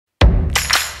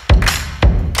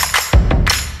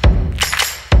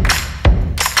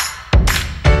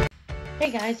Hey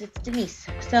guys, it's Denise.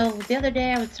 So the other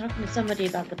day I was talking to somebody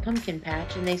about the pumpkin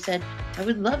patch and they said, I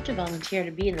would love to volunteer to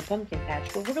be in the pumpkin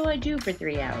patch, but what do I do for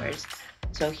 3 hours?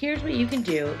 So here's what you can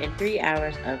do in 3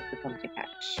 hours of the pumpkin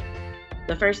patch.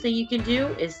 The first thing you can do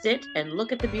is sit and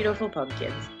look at the beautiful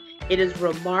pumpkins. It is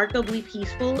remarkably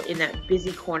peaceful in that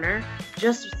busy corner.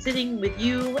 Just sitting with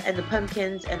you and the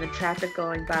pumpkins and the traffic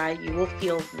going by, you will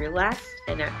feel relaxed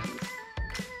and at peace.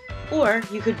 Or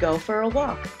you could go for a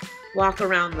walk. Walk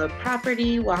around the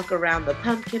property, walk around the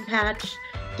pumpkin patch,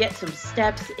 get some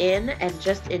steps in, and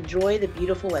just enjoy the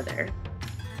beautiful weather.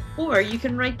 Or you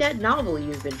can write that novel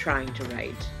you've been trying to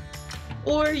write.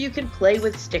 Or you can play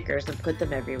with stickers and put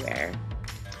them everywhere.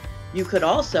 You could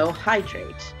also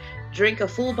hydrate. Drink a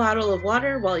full bottle of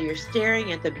water while you're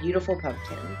staring at the beautiful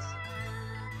pumpkins.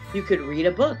 You could read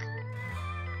a book.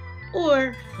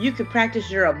 Or you could practice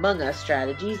your Among Us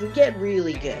strategies and get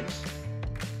really good.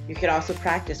 You could also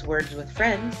practice words with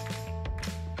friends.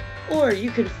 Or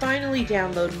you could finally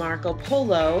download Marco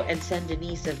Polo and send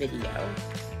Denise a video.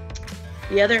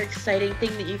 The other exciting thing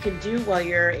that you can do while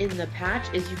you're in the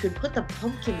patch is you can put the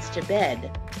pumpkins to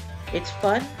bed. It's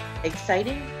fun,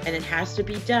 exciting, and it has to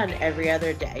be done every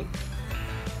other day.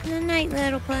 Good night,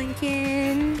 little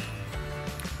pumpkin.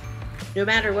 No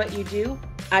matter what you do,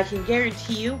 I can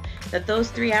guarantee you that those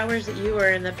 3 hours that you are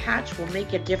in the patch will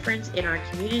make a difference in our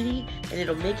community and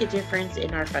it'll make a difference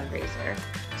in our fundraiser.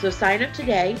 So sign up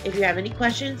today. If you have any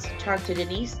questions, talk to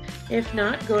Denise. If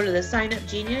not, go to the Sign Up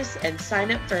Genius and sign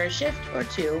up for a shift or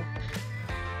two.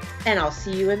 And I'll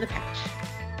see you in the patch.